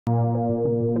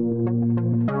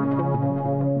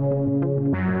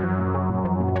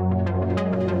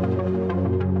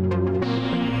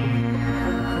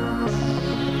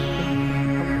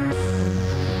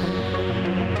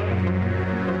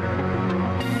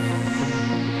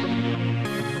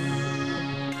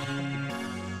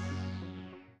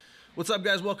What's up,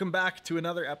 guys? Welcome back to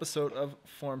another episode of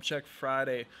Form Check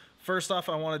Friday. First off,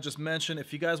 I want to just mention,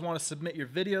 if you guys want to submit your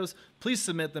videos, please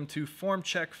submit them to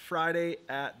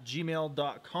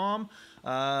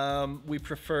formcheckfriday@gmail.com. We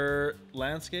prefer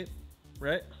landscape,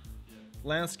 right?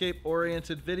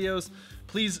 Landscape-oriented videos.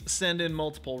 Please send in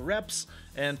multiple reps,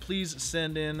 and please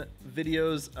send in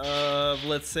videos of,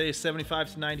 let's say,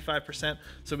 75 to 95%,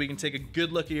 so we can take a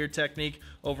good look at your technique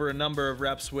over a number of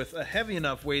reps with a heavy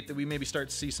enough weight that we maybe start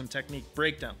to see some technique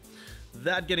breakdown.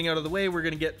 That getting out of the way, we're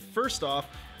gonna get first off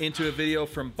into a video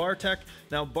from Bartek.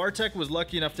 Now, Bartek was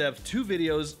lucky enough to have two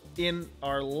videos in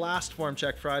our last Form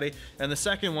Check Friday, and the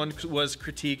second one was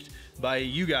critiqued by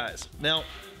you guys. Now,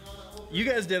 you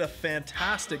guys did a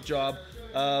fantastic job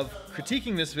of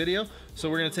critiquing this video, so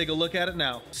we're gonna take a look at it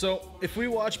now. So if we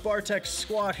watch Bartek's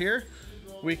squat here,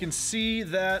 we can see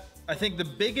that I think the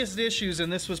biggest issues,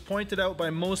 and this was pointed out by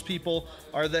most people,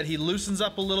 are that he loosens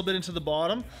up a little bit into the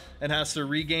bottom and has to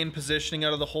regain positioning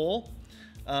out of the hole.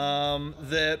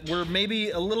 That we're maybe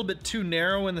a little bit too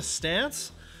narrow in the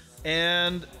stance,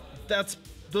 and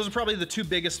those are probably the two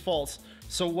biggest faults.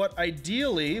 So what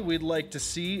ideally we'd like to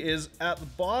see is at the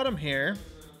bottom here,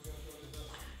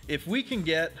 if we can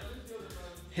get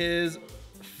his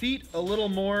feet a little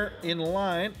more in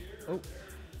line,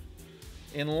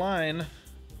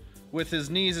 with his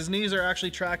knees. His knees are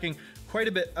actually tracking quite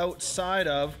a bit outside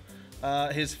of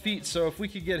his feet. So if we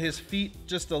could get his feet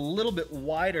just a little bit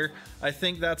wider, I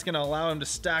think that's gonna allow him to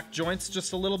stack joints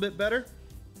just a little bit better.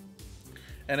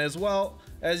 And as well,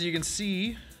 as you can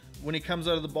see, when he comes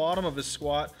out of the bottom of his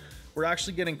squat, we're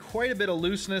actually getting quite a bit of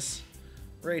looseness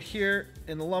right here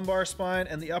in the lumbar spine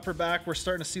and the upper back. We're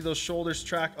starting to see those shoulders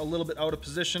track a little bit out of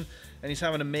position, and he's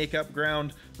having to make up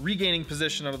ground, regaining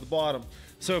position out of the bottom.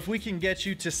 So if we can get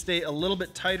you to stay a little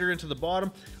bit tighter into the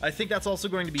bottom, I think that's also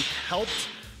going to be helped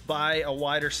by a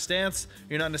wider stance.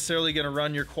 You're not necessarily going to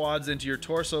run your quads into your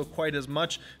torso quite as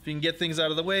much. If you can get things out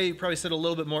of the way, you probably sit a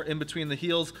little bit more in between the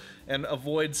heels and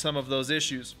avoid some of those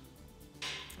issues.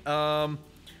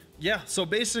 Yeah, so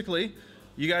basically,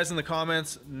 you guys in the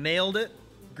comments nailed it.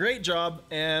 Great job.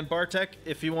 And Bartek,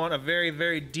 if you want a very,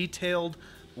 very detailed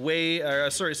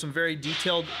some very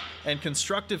detailed and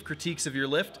constructive critiques of your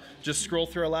lift, just scroll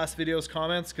through our last video's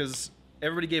comments, because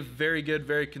everybody gave very good,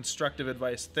 very constructive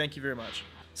advice. Thank you very much.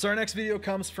 So our next video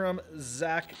comes from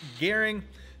Zach Gehring.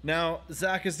 Now,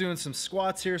 Zach is doing some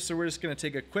squats here, so we're just gonna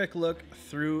take a quick look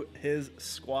through his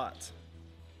squats.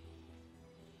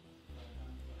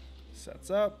 Sets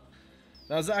up.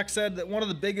 Now, Zach said that one of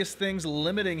the biggest things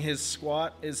limiting his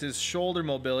squat is his shoulder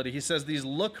mobility. He says these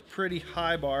look pretty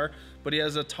high bar, but he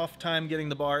has a tough time getting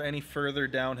the bar any further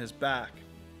down his back.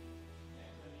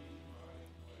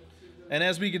 And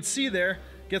as we can see there,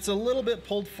 gets a little bit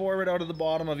pulled forward out of the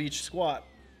bottom of each squat.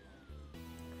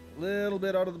 A little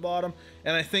bit out of the bottom,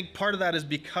 and I think part of that is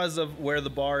because of where the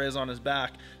bar is on his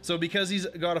back. So because he's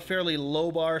got a fairly low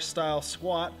bar style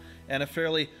squat and a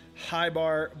fairly high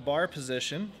bar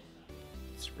position,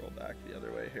 scroll back the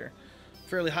other way here,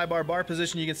 fairly high bar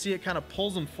position, you can see it kind of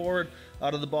pulls him forward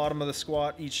out of the bottom of the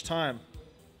squat each time.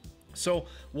 So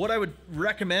what I would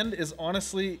recommend is,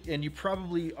 honestly, and you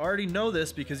probably already know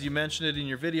this because you mentioned it in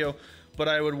your video, but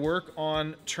I would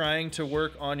trying to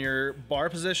work on your bar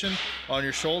position, on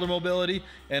your shoulder mobility,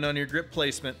 and on your grip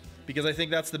placement, because I think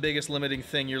that's the biggest limiting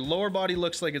thing. Your lower body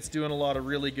looks like it's doing a lot of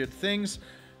really good things,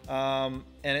 and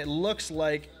it looks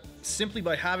like simply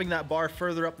by having that bar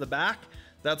further up the back,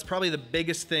 that's probably the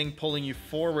biggest thing pulling you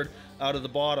forward out of the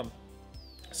bottom.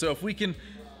 So if we can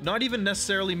not even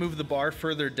necessarily move the bar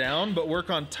further down, but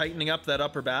work on tightening up that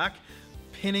upper back,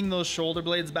 pinning those shoulder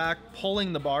blades back,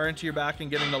 pulling the bar into your back, and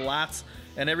getting the lats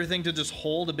and everything to just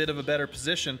hold a bit of a better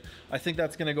position, I think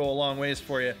that's gonna go a long ways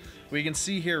for you. We can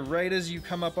see here, right as you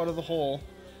come up out of the hole,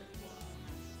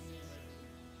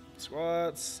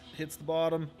 squats, hits the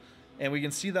bottom, and we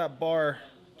can see that bar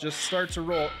just start to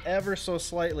roll ever so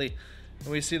slightly. And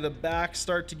we see the back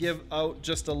start to give out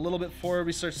just a little bit forward.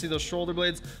 We start to see those shoulder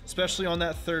blades, especially on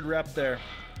that third rep there.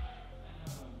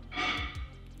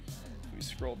 If we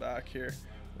scroll back here,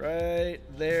 right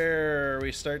there,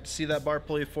 we start to see that bar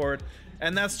pull you forward.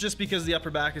 And that's just because the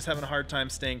upper back is having a hard time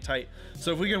staying tight.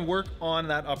 So if we can work on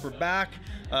that upper back,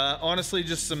 honestly,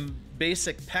 just some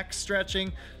basic pec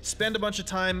stretching, spend a bunch of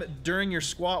time during your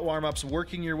squat warm-ups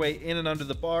working your way in and under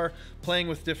the bar, playing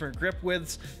with different grip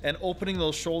widths, and opening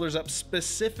those shoulders up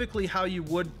specifically how you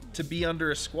would to be under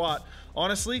a squat.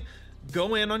 Honestly,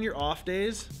 go in on your off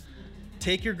days,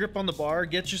 take your grip on the bar,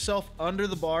 get yourself under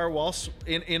the bar while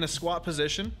in a squat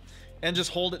position, and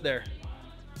just hold it there.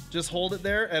 Just hold it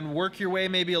there and work your way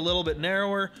maybe a little bit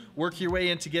narrower, work your way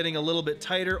into getting a little bit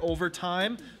tighter over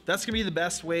time. That's gonna be the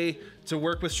best way to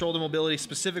work with shoulder mobility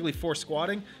specifically for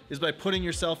squatting, is by putting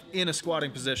yourself in a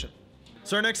squatting position.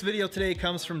 So our next video today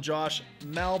comes from Josh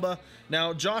Malba.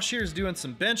 Now Josh here is doing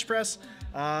some bench press,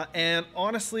 and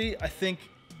honestly, I think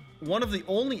one of the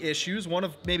only issues, one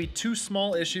of maybe two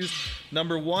small issues,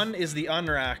 number one is the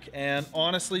unrack. And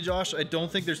honestly, Josh, I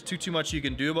don't think there's too much you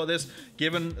can do about this.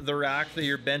 Given the rack that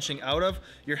you're benching out of,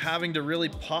 you're having to really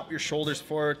pop your shoulders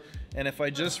forward. And if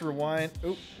I just rewind,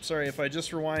 if I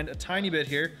just rewind a tiny bit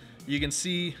here, you can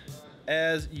see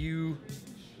as you,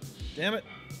 damn it,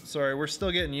 sorry, we're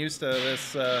still getting used to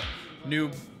this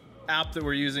new app that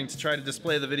we're using to try to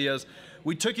display the videos.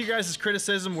 We took you guys'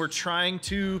 criticism. We're trying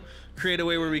to create a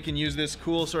way where we can use this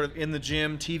cool sort of in the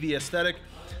gym TV aesthetic,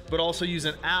 but also use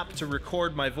an app to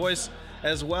record my voice,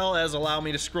 as well as allow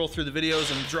me to scroll through the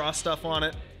videos and draw stuff on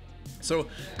it. So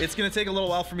it's gonna take a little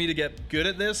while for me to get good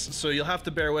at this, so you'll have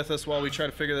to bear with us while we try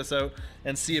to figure this out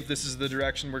and see if this is the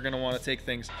direction we're gonna wanna take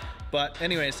things. But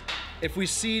anyways, if we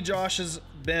see Josh's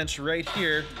bench right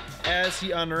here, as he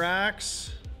unracks,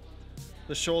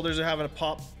 the shoulders are having to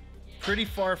pop pretty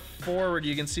far forward.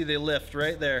 You can see they lift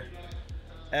right there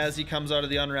as he comes out of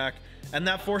the unrack, and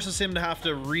that forces him to have to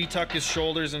retuck his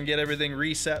shoulders and get everything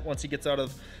reset once he gets out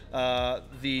of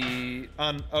the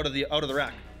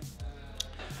rack.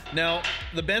 Now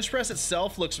the bench press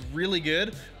itself looks really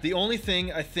good. The only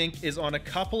thing I think is on a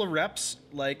couple of reps,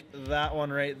 like that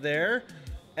one right there,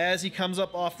 as he comes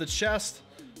up off the chest,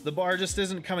 the bar just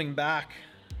isn't coming back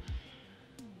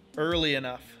early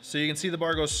enough. So you can see the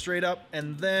bar goes straight up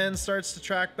and then starts to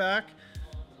track back.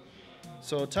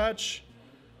 So touch,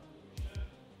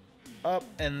 up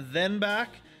and then back,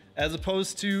 as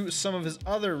opposed to some of his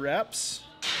other reps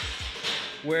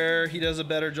where he does a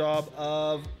better job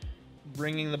of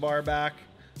bringing the bar back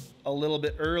a little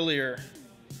bit earlier.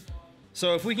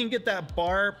 So if we can get that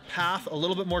bar path a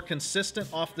little bit more consistent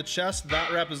off the chest,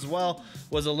 that rep as well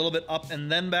was a little bit up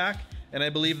and then back. And I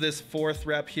believe this fourth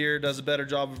rep here does a better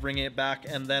job of bringing it back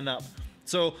and then up.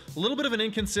 So a little bit of an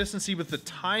inconsistency with the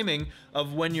timing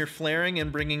of when you're flaring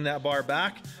and bringing that bar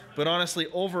back. But honestly,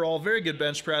 overall, very good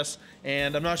bench press.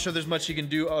 And I'm not sure there's much you can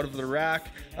do out of the rack.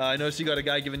 I noticed you got a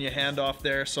guy giving you a hand off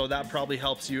there, so that probably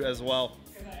helps you as well.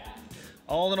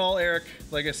 All in all, Eric,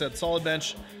 like I said, solid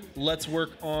bench. Let's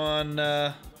work on,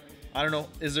 I don't know,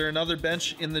 is there another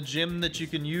bench in the gym that you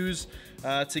can use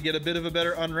to get a bit of a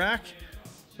better unrack?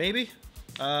 Maybe.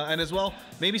 And as well,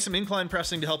 maybe some incline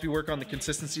pressing to help you work on the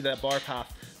consistency of that bar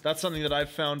path. That's something that I've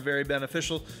found very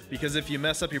beneficial, because if you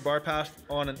mess up your bar path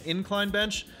on an incline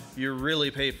bench, you really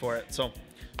pay for it. So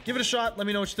give it a shot. Let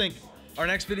me know what you think. Our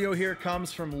next video here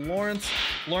comes from Lawrence.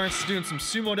 Lawrence is doing some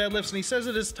sumo deadlifts, and he says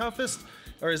that his toughest,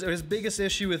 or his biggest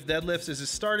issue with deadlifts is his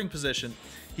starting position.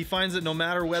 He finds that no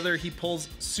matter whether he pulls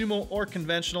sumo or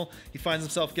conventional, he finds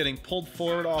himself getting pulled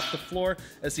forward off the floor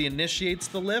as he initiates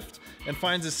the lift, and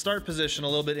finds his start position a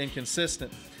little bit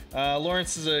inconsistent.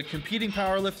 Lawrence is a competing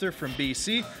powerlifter from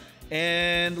BC,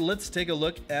 and let's take a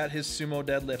look at his sumo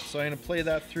deadlift. So I'm gonna play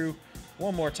that through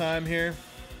one more time here.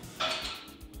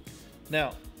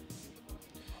 Now,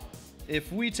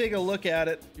 if we take a look at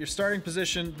it, your starting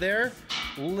position there,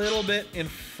 a little bit in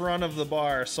front of the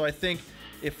bar. So I think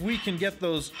if we can get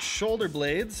those shoulder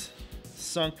blades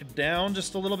sunk down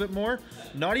just a little bit more,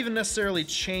 not even necessarily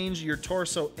change your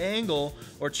torso angle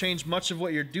or change much of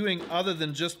what you're doing other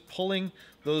than just pulling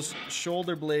those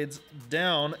shoulder blades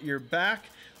down your back,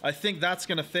 I think that's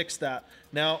gonna fix that.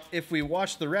 Now, if we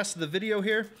watch the rest of the video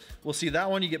here, we'll see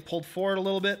that one, you get pulled forward a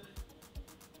little bit.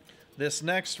 This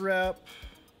next rep,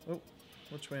 oh,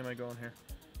 which way am I going here?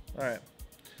 All right,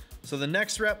 so the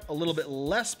next rep, a little bit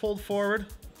less pulled forward.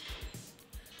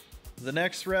 The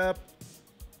next rep,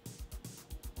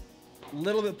 a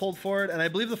little bit pulled forward, and I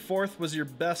believe the fourth was your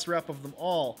best rep of them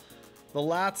all. The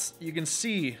lats, you can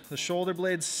see the shoulder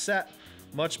blades set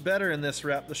much better in this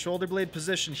rep. The shoulder blade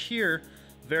position here,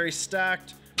 very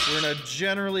stacked. We're in a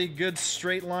generally good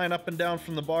straight line up and down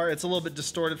from the bar. It's a little bit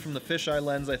distorted from the fisheye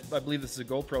lens. I believe this is a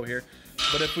GoPro here.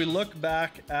 But if we look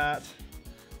back at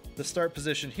the start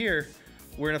position here,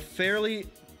 we're in a fairly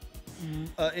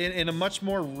in a much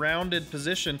more rounded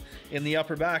position in the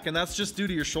upper back, and that's just due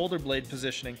to your shoulder blade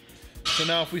positioning. So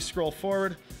now if we scroll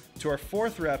forward to our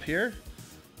fourth rep here,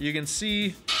 you can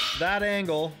see that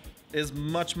angle is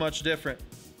much different.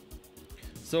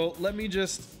 So let me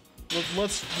just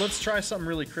let's try something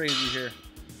really crazy here.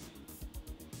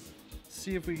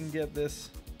 See if we can get this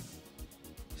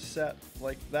set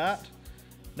like that.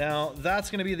 Now that's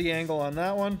going to be the angle on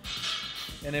that one,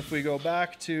 and if we go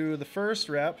back to the first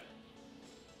rep,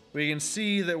 we can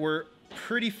see that we're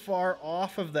pretty far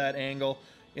off of that angle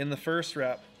in the first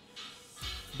rep.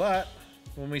 But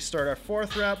when we start our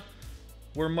fourth rep,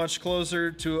 we're much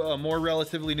closer to a more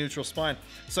relatively neutral spine.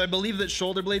 So I believe that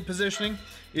shoulder blade positioning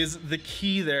is the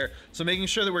key there. So making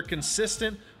sure that we're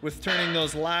consistent with turning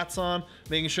those lats on,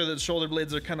 making sure that the shoulder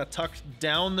blades are kind of tucked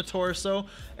down the torso,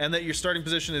 and that your starting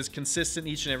position is consistent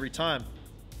each and every time.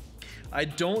 I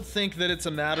don't think that it's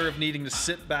a matter of needing to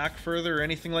sit back further or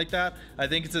anything like that. I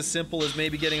think it's as simple as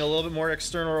maybe getting a little bit more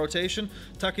external rotation.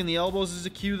 Tucking the elbows is a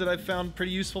cue that I've found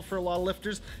pretty useful for a lot of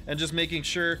lifters, and just making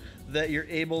sure that you're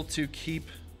able to keep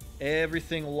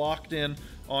everything locked in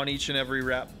on each and every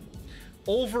rep.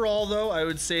 Overall though, I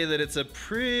would say that it's a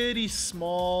pretty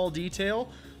small detail,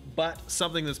 but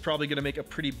something that's probably gonna make a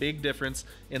pretty big difference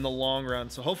in the long run.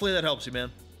 So hopefully that helps you,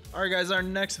 man. All right guys, our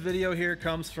next video here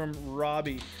comes from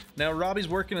Robbie. Now Robbie's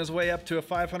working his way up to a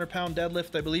 500-pound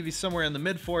deadlift. I believe he's somewhere in the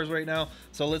mid-4s right now.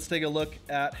 So let's take a look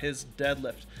at his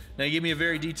deadlift. Now he gave me a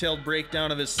very detailed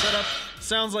breakdown of his setup.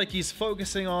 Sounds like he's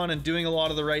focusing on and doing a lot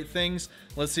of the right things.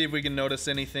 Let's see if we can notice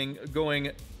anything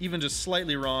going even just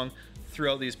slightly wrong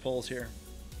throughout these pulls here.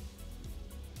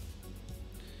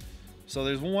 So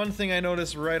there's one thing I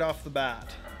noticed right off the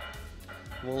bat.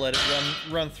 We'll let it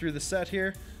run through the set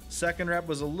here. Second rep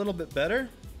was a little bit better.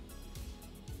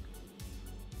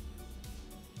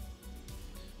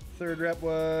 Third rep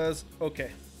was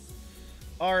okay.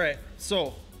 All right,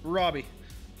 so Robbie,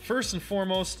 first and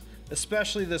foremost,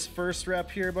 especially this first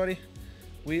rep here, buddy,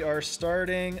 we are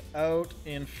starting out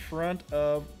in front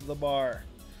of the bar.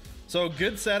 So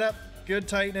good setup, good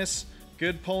tightness,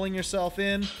 good pulling yourself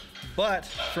in, but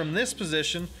from this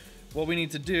position, what we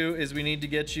need to do is we need to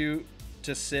get you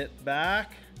to sit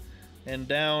back and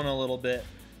down a little bit,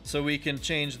 so we can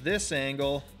change this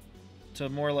angle to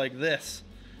more like this,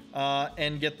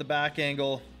 and get the back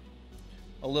angle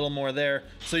a little more there,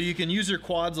 so you can use your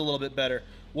quads a little bit better.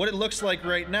 What it looks like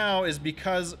right now is,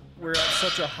 because we're at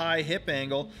such a high hip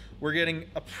angle, we're getting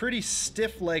a pretty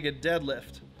stiff-legged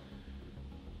deadlift,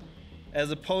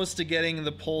 as opposed to getting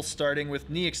the pull starting with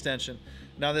knee extension.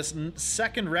 Now this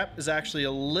second rep is actually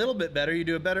a little bit better. You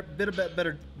do a bit of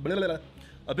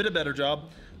better job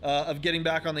of getting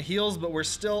back on the heels, but we're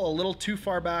still a little too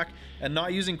far back and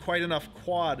not using quite enough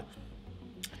quad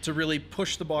to really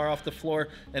push the bar off the floor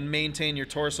and maintain your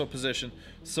torso position.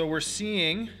 So we're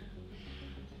seeing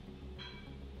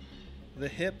the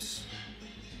hips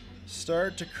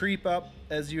start to creep up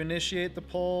as you initiate the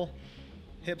pull.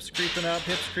 Hips creeping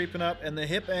up, and the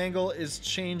hip angle is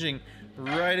changing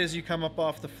right as you come up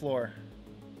off the floor,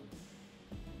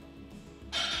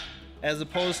 as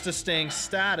opposed to staying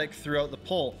static throughout the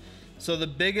pull. So the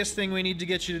biggest thing we need to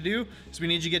get you to do is we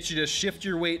need to get you to shift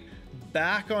your weight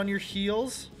back on your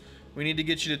heels. We need to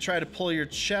get you to try to pull your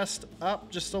chest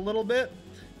up just a little bit.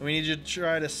 And we need you to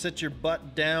try to sit your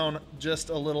butt down just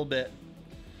a little bit.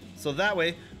 So that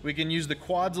way we can use the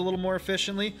quads a little more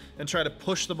efficiently and try to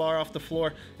push the bar off the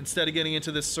floor instead of getting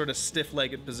into this sort of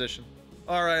stiff-legged position.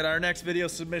 All right, our next video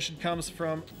submission comes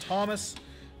from Thomas.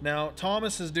 Now,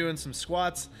 Thomas is doing some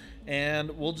squats,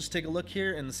 and we'll just take a look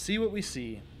here and see what we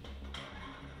see.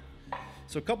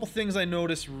 So a couple things I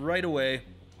noticed right away.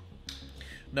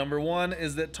 Number one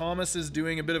is that Thomas is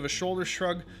doing a bit of a shoulder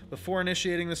shrug before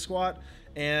initiating the squat,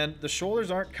 and the shoulders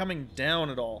aren't coming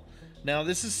down at all. Now,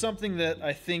 this is something that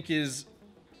I think is,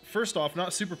 first off,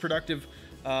 not super productive,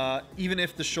 even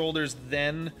if the shoulders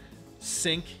then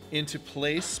sink into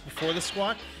place before the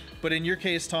squat. But in your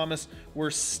case, Thomas,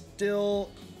 the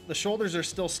shoulders are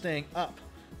still staying up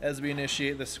as we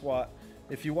initiate the squat.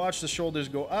 If you watch the shoulders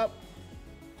go up,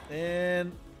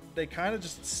 and they kind of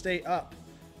just stay up,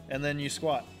 and then you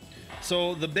squat.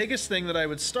 So the biggest thing that I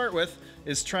would start with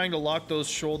is trying to lock those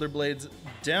shoulder blades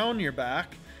down your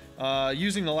back,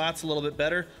 using the lats a little bit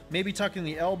better, maybe tucking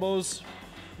the elbows.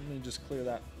 Let me just clear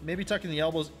that. Maybe tucking the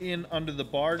elbows in under the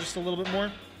bar just a little bit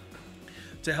more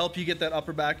to help you get that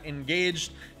upper back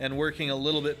engaged and working a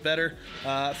little bit better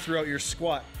throughout your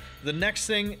squat. The next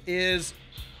thing is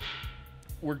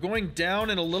we're going down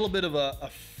in a little bit of a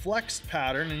flexed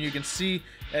pattern, and you can see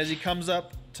as he comes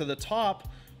up to the top,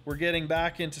 we're getting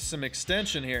back into some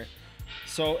extension here.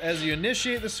 So as you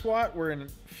initiate the squat, we're in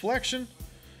flexion,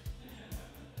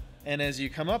 and as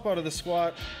you come up out of the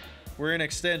squat, we're in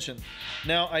extension.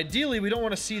 Now, ideally, we don't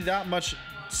want to see that much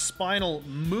spinal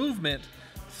movement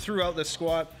throughout the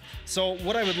squat. So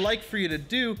what I would like for you to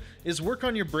do is work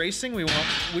on your bracing. We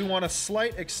want a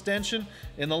slight extension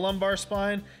in the lumbar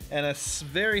spine and a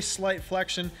very slight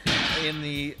flexion in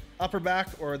the upper back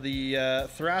or the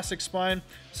thoracic spine.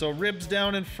 So ribs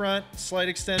down in front, slight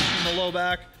extension in the low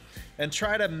back, and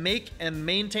try to make and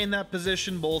maintain that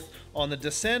position both on the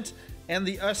descent and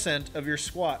the ascent of your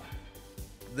squat.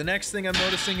 The next thing I'm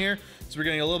noticing here is we're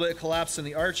getting a little bit of collapse in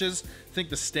the arches. I think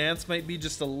the stance might be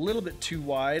just a little bit too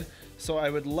wide, so I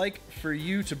would like for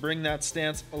you to bring that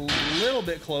stance a little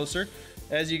bit closer.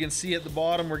 As you can see at the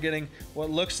bottom, we're getting what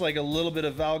looks like a little bit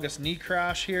of valgus knee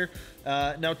crash here.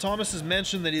 Now Thomas has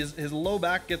mentioned that his low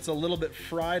back gets a little bit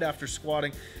fried after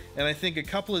squatting, and I think a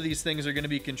couple of these things are going to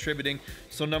be contributing.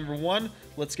 So number one,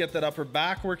 let's get that upper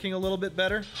back working a little bit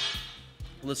better.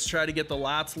 Let's try to get the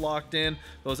lats locked in,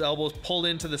 those elbows pulled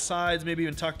into the sides, maybe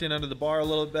even tucked in under the bar a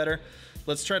little bit better.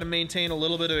 Let's try to maintain a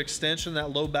little bit of extension,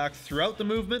 that low back throughout the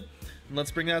movement. And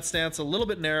let's bring that stance a little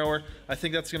bit narrower. I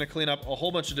think that's gonna clean up a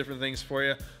whole bunch of different things for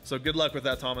you. So good luck with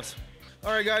that, Thomas.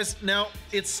 All right, guys, now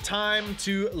it's time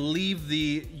to leave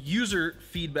the user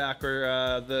feedback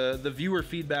or the viewer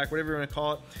feedback, whatever you wanna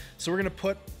call it. So we're gonna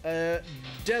put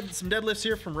some deadlifts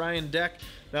here from Ryan Deck.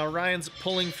 Now Ryan's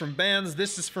pulling from bands.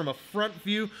 This is from a front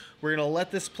view. We're gonna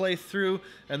let this play through,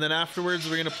 and then afterwards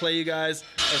we're gonna play you guys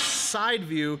a side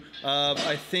view of,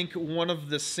 I think, one of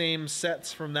the same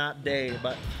sets from that day.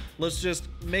 But let's just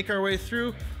make our way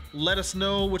through. Let us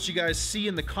know what you guys see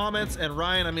in the comments, and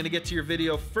Ryan, I'm gonna get to your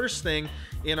video first thing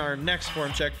in our next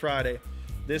Form Check Friday.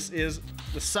 This is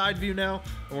the side view now,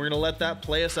 and we're gonna let that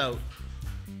play us out.